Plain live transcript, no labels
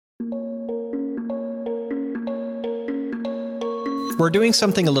We're doing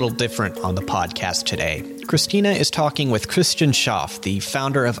something a little different on the podcast today. Christina is talking with Christian Schauf, the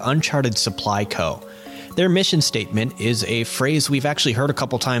founder of Uncharted Supply Co. Their mission statement is a phrase we've actually heard a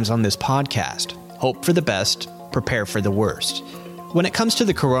couple times on this podcast. Hope for the best, prepare for the worst. When it comes to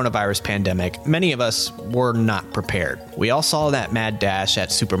the coronavirus pandemic, many of us were not prepared. We all saw that mad dash at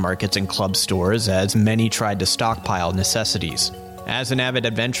supermarkets and club stores as many tried to stockpile necessities. As an avid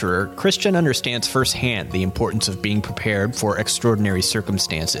adventurer, Christian understands firsthand the importance of being prepared for extraordinary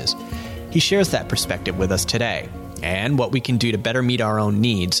circumstances. He shares that perspective with us today, and what we can do to better meet our own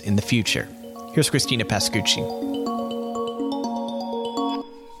needs in the future. Here's Christina Pascucci.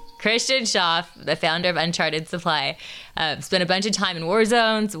 Christian Schauf, the founder of Uncharted Supply, spent a bunch of time in war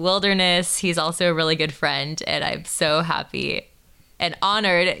zones, wilderness. He's also a really good friend, and I'm so happy and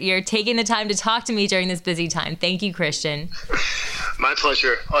honored you're taking the time to talk to me during this busy time. Thank you, Christian. My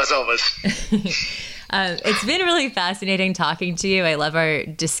pleasure, as always. It's been really fascinating talking to you. I love our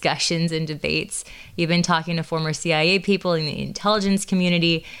discussions and debates. You've been talking to former CIA people in the intelligence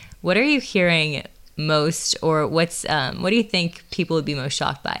community. What are you hearing most, or what do you think people would be most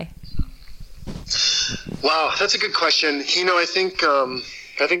shocked by? Wow, that's a good question. I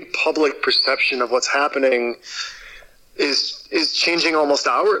think public perception of what's happening is changing almost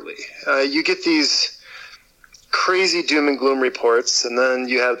hourly. You get these crazy doom and gloom reports, and then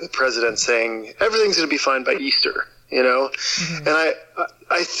you have the president saying everything's going to be fine by Easter. Mm-hmm. And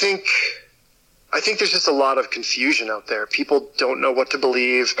I think there's just a lot of confusion out there. People don't know what to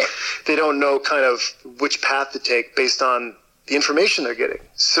believe. They don't know kind of which path to take based on the information they're getting.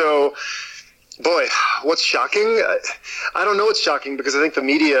 So, boy, what's shocking? I don't know what's shocking, because I think the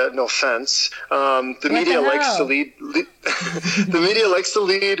media, no offense, the media likes to lead. The media likes to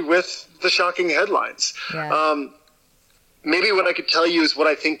lead with the shocking headlines. Yeah. Maybe what I could tell you is what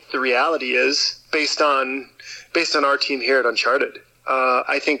I think the reality is based on our team here at Uncharted.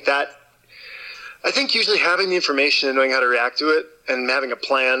 I think usually having the information and knowing how to react to it and having a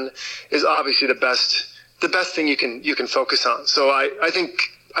plan is obviously the best thing you can focus on. So I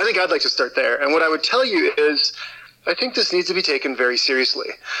think I'd like to start there. And what I would tell you is I think this needs to be taken very seriously.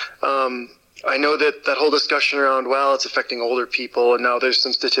 I know that whole discussion around, well, it's affecting older people, and now there's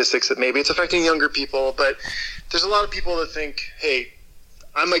some statistics that maybe it's affecting younger people, but there's a lot of people that think, hey,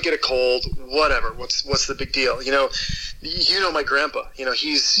 I might get a cold, whatever, what's the big deal? My grandpa,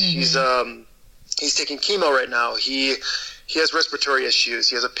 he's taking chemo right now. He has respiratory issues.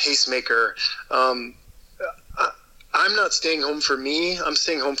 He has a pacemaker. I'm not staying home for me. I'm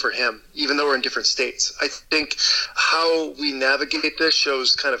staying home for him, even though we're in different states. I think how we navigate this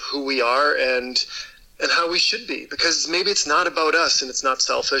shows kind of who we are and how we should be, because maybe it's not about us and it's not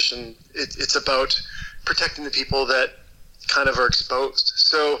selfish, and it's about protecting the people that kind of are exposed.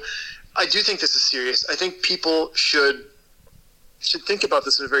 So I do think this is serious. I think people should think about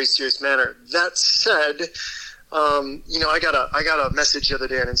this in a very serious manner. That said, I got a message the other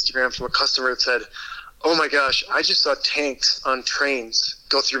day on Instagram from a customer that said, "Oh my gosh, I just saw tanks on trains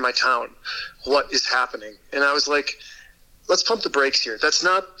go through my town. What is happening?" And I was like, let's pump the brakes here. That's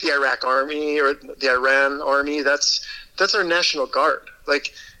not the Iraq army or the Iran army. That's our National Guard.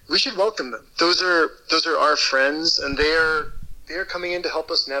 Like, we should welcome them. Those are our friends, and they are coming in to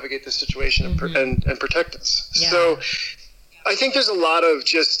help us navigate this situation and protect us. Yeah. So I think there's a lot of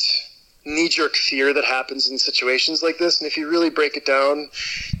just knee-jerk fear that happens in situations like this. And if you really break it down,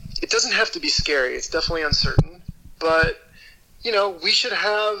 it doesn't have to be scary. It's definitely uncertain. But, we should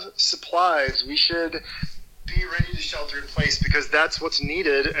have supplies. We should be ready to shelter in place, because that's what's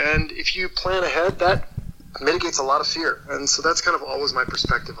needed. And if you plan ahead, that mitigates a lot of fear. And so that's kind of always my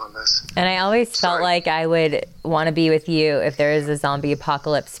perspective on this. And I always felt like I would want to be with you if there is a zombie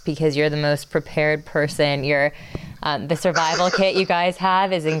apocalypse, because you're the most prepared person. You're the survival kit you guys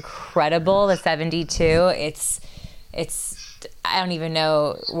have is incredible. The 72, it's I don't even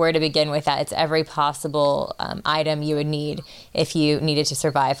know where to begin with that. It's every possible item you would need if you needed to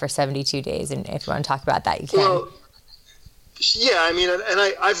survive for 72 days. And if you want to talk about that, you can. Well, yeah,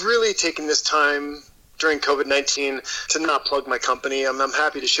 I've really taken this time during COVID-19 to not plug my company. I'm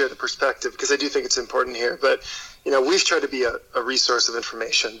happy to share the perspective, because I do think it's important here. But, we've tried to be a resource of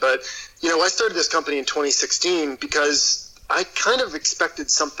information. But, I started this company in 2016 because I kind of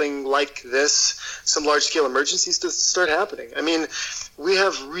expected something like this, some large-scale emergencies to start happening. We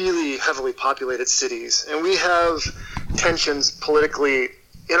have really heavily populated cities, and we have tensions politically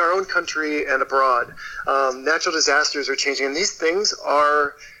in our own country and abroad. Natural disasters are changing, and these things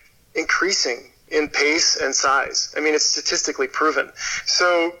are increasing in pace and size. It's statistically proven.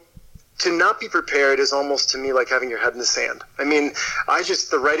 So to not be prepared is almost to me like having your head in the sand. I mean,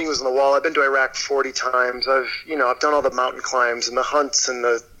 the writing was on the wall. I've been to Iraq 40 times. I've done all the mountain climbs and the hunts and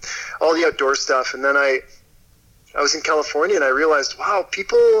all the outdoor stuff. And then I was in California and I realized, wow,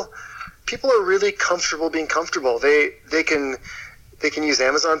 people are really comfortable being comfortable. They can use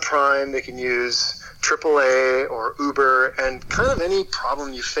Amazon Prime, they can use AAA or Uber, and kind of any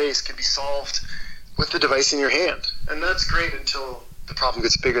problem you face can be solved with the device in your hand. And that's great until the problem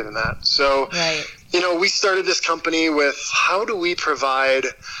gets bigger than that. So, right. We started this company with how do we provide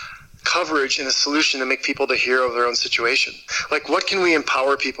coverage and a solution to make people the hero of their own situation? Like, what can we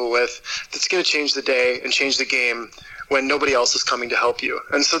empower people with that's going to change the day and change the game when nobody else is coming to help you?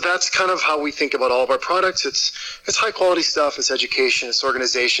 And so that's kind of how we think about all of our products. It's high quality stuff. It's education. It's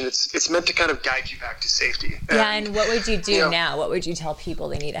organization. It's meant to kind of guide you back to safety. And what would you do now? What would you tell people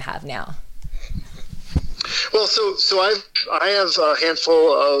they need to have now? Well, so I have a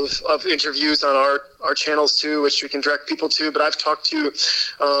handful of interviews on our channels too, which we can direct people to. But I've talked to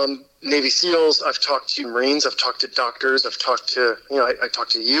Navy SEALs, I've talked to Marines, I've talked to doctors, I've talked to I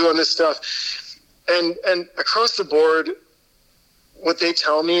talked to you on this stuff, and across the board, what they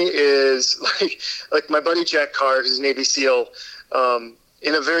tell me is like my buddy Jack Carr, who's a Navy SEAL,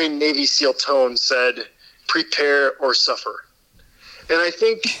 in a very Navy SEAL tone said, "Prepare or suffer." And I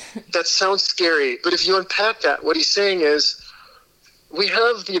think that sounds scary, but if you unpack that, what he's saying is we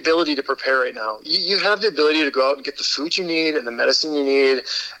have the ability to prepare right now. You have the ability to go out and get the food you need and the medicine you need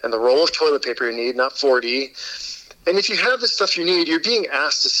and the roll of toilet paper you need, not 40. And if you have the stuff you need, you're being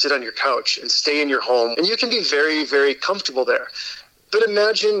asked to sit on your couch and stay in your home, and you can be very, very comfortable there. But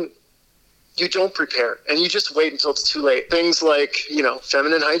imagine you don't prepare and you just wait until it's too late. Things like,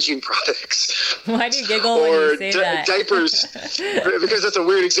 feminine hygiene products. Why do you giggle when you say that? Diapers, because that's a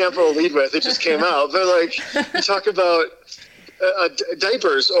weird example to lead with. It just came out. But you talk about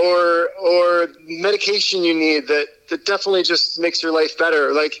diapers or medication you need that definitely just makes your life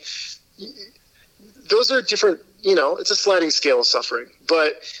better. Those are different, it's a sliding scale of suffering.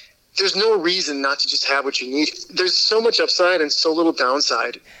 But there's no reason not to just have what you need. There's so much upside and so little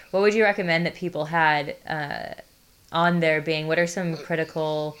downside. What would you recommend that people had on their Bing? What are some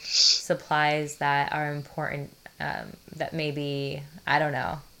critical supplies that are important that maybe, I don't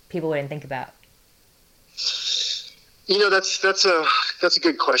know, people wouldn't think about? That's a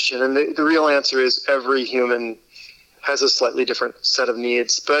good question. And the real answer is every human has a slightly different set of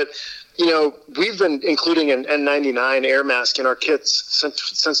needs. But we've been including an N99 air mask in our kits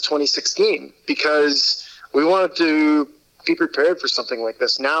since 2016 because we wanted to be prepared for something like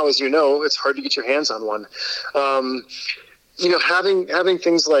this. Now, as you know, it's hard to get your hands on one. Having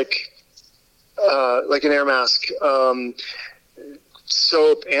things like an air mask,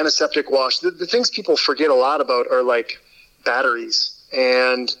 soap, antiseptic wash. The things people forget a lot about are like batteries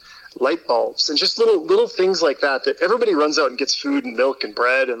and light bulbs and just little things like that everybody runs out and gets food and milk and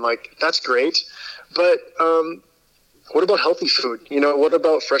bread and that's great. But what about healthy food? What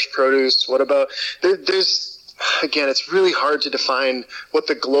about fresh produce? What about there's again, it's really hard to define what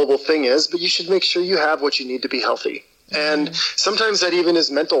the global thing is, but you should make sure you have what you need to be healthy. And sometimes that even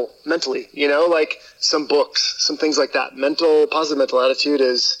is mentally, like some books, some things like that. Positive mental attitude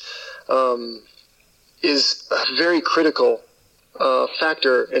is a very critical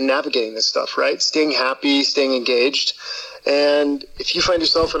factor in navigating this stuff, right? Staying happy, staying engaged. And if you find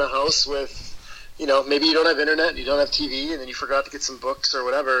yourself in a house with, maybe you don't have internet, you don't have TV, and then you forgot to get some books or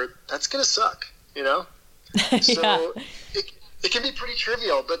whatever, that's going to suck, Yeah. So it can be pretty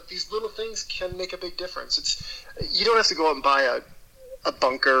trivial, but these little things can make a big difference. You don't have to go out and buy a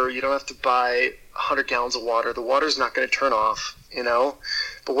bunker. You don't have to buy 100 gallons of water. The water's not going to turn off,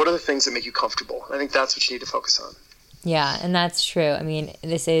 but what are the things that make you comfortable? I think that's what you need to focus on. Yeah, and that's true. I mean,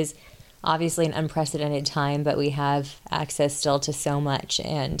 this is obviously an unprecedented time, but we have access still to so much,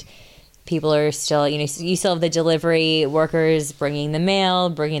 and people are still, you still have the delivery workers bringing the mail,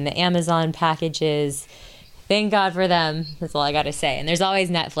 bringing the Amazon packages. Thank God for them. That's all I got to say. And there's always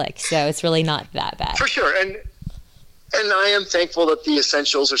Netflix, so it's really not that bad. For sure. And I am thankful that the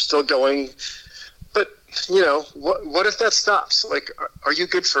essentials are still going. But, what if that stops? Are you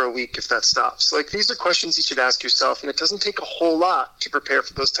good for a week if that stops? These are questions you should ask yourself, and it doesn't take a whole lot to prepare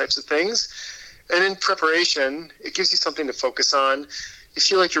for those types of things. And in preparation, it gives you something to focus on. You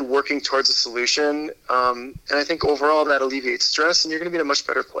feel like you're working towards a solution. And I think overall that alleviates stress, and you're going to be in a much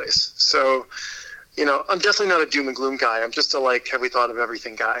better place. So, I'm definitely not a doom and gloom guy. I'm just a have we thought of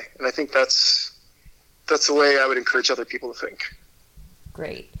everything guy. And I think that's the way I would encourage other people to think.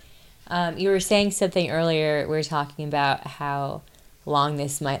 Great. You were saying something earlier. We were talking about how long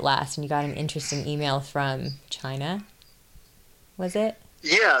this might last, and you got an interesting email from China. Was it?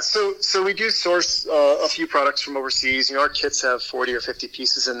 Yeah, so we do source a few products from overseas. Our kits have 40 or 50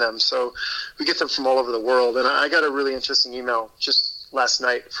 pieces in them, so we get them from all over the world. And I got a really interesting email just last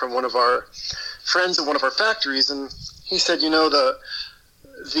night from one of our friends at one of our factories, and he said, the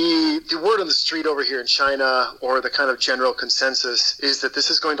word on the street over here in China, or the kind of general consensus, is that this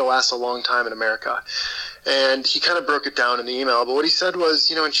is going to last a long time in America. And he kind of broke it down in the email. But what he said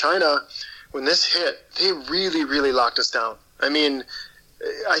was, in China, when this hit, they really, really locked us down. I mean,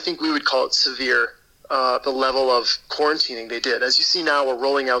 I think we would call it severe, the level of quarantining they did. As you see now, we're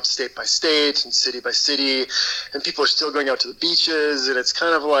rolling out state by state and city by city, and people are still going out to the beaches, and it's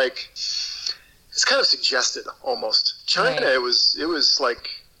kind of suggested almost. China, right. It was like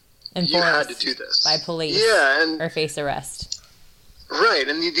enforced, you had to do this by police, or face arrest. Right,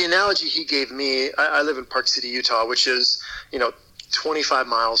 and the analogy he gave me, I live in Park City, Utah, which is 25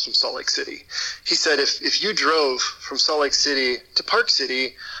 miles from Salt Lake City. He said if you drove from Salt Lake City to Park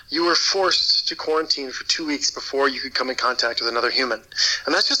City, you were forced to quarantine for 2 weeks before you could come in contact with another human.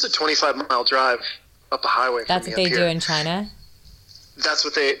 And that's just a 25-mile drive up a highway. That's what they do in China? That's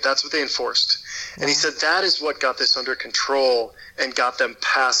what they enforced. Wow. And he said that is what got this under control and got them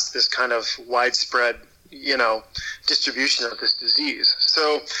past this kind of widespread, distribution of this disease.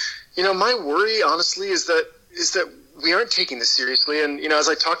 So, my worry, honestly, is that we aren't taking this seriously. And, as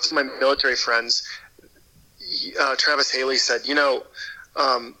I talked to my military friends, Travis Haley said,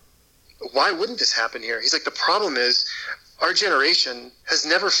 why wouldn't this happen here? He's like, the problem is our generation has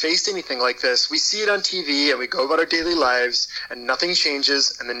never faced anything like this. We see it on TV and we go about our daily lives and nothing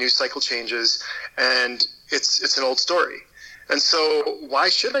changes and the news cycle changes and it's an old story. And so why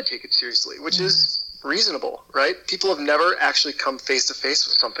should I take it seriously? Which is reasonable, right? People have never actually come face to face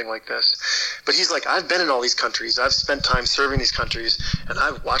with something like this. But he's like, I've been in all these countries. I've spent time serving these countries and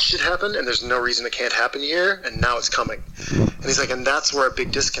I've watched it happen and there's no reason it can't happen here. And now it's coming. And he's like, and that's where a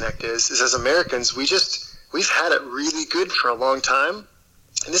big disconnect is as Americans, we've had it really good for a long time.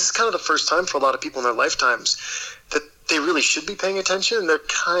 And this is kind of the first time for a lot of people in their lifetimes that they really should be paying attention and they're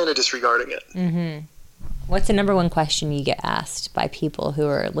kind of disregarding it. Mm-hmm. What's the number one question you get asked by people who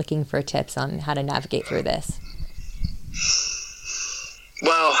are looking for tips on how to navigate through this?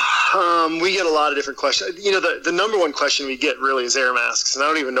 Well, we get a lot of different questions. The number one question we get really is air masks. And I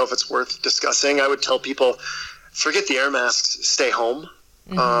don't even know if it's worth discussing. I would tell people, forget the air masks, stay home.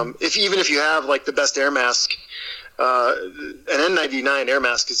 Mm-hmm. If you have like the best air mask, an N99 air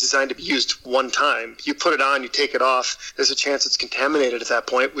mask is designed to be used one time. You put it on, you take it off. There's a chance it's contaminated at that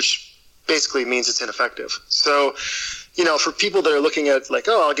point, which basically means it's ineffective. So, for people that are looking at like,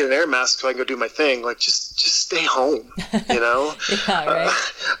 oh, I'll get an air mask so I can go do my thing, like just stay home, Yeah, right.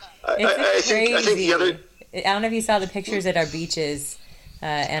 I think the other. I don't know if you saw the pictures at our beaches.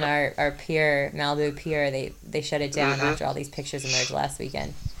 And our pier, Malibu Pier, they shut it down after all these pictures emerged last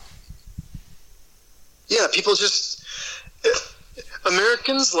weekend. Yeah,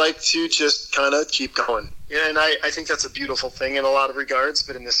 Americans like to just kind of keep going. And I think that's a beautiful thing in a lot of regards,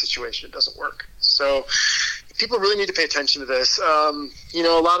 but in this situation, it doesn't work. So people really need to pay attention to this. A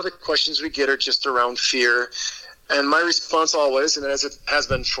lot of the questions we get are just around fear. And my response always, and as it has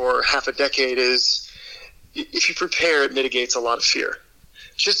been for half a decade, is if you prepare, it mitigates a lot of fear.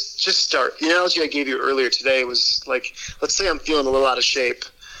 Just start. The analogy I gave you earlier today was like, let's say I'm feeling a little out of shape,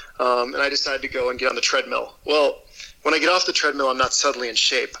 and I decide to go and get on the treadmill. Well, when I get off the treadmill, I'm not suddenly in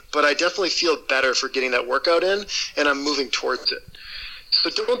shape, but I definitely feel better for getting that workout in, and I'm moving towards it. So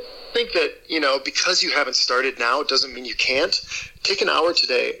don't think that, because you haven't started now, it doesn't mean you can't. Take an hour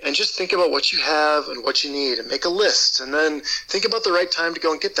today and just think about what you have and what you need and make a list, and then think about the right time to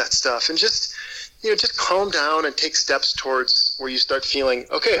go and get that stuff, and just calm down and take steps towards where you start feeling,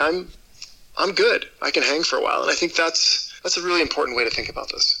 okay, I'm good. I can hang for a while. And I think that's a really important way to think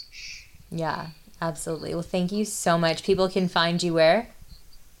about this. Yeah, absolutely. Well, thank you so much. People can find you where?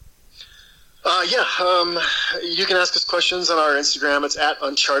 You can ask us questions on our Instagram. It's at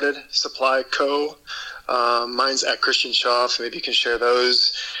Uncharted Supply Co. Mine's at Christian Schauf. Maybe you can share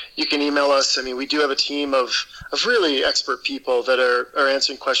those. You can email us. I mean, we do have a team of really expert people that are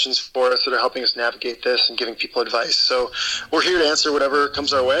answering questions for us, that are helping us navigate this and giving people advice. So we're here to answer whatever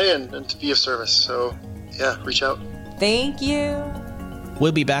comes our way and to be of service. So, yeah, reach out. Thank you.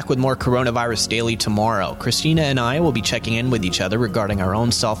 We'll be back with more Coronavirus Daily tomorrow. Christina and I will be checking in with each other regarding our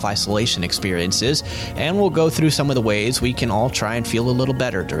own self-isolation experiences, and we'll go through some of the ways we can all try and feel a little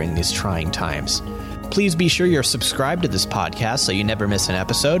better during these trying times. Please be sure you're subscribed to this podcast so you never miss an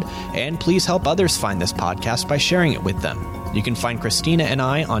episode, and please help others find this podcast by sharing it with them. You can find Christina and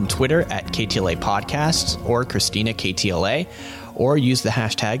I on Twitter at KTLA Podcasts or Christina KTLA, or use the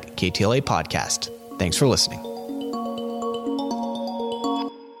hashtag KTLA Podcast. Thanks for listening.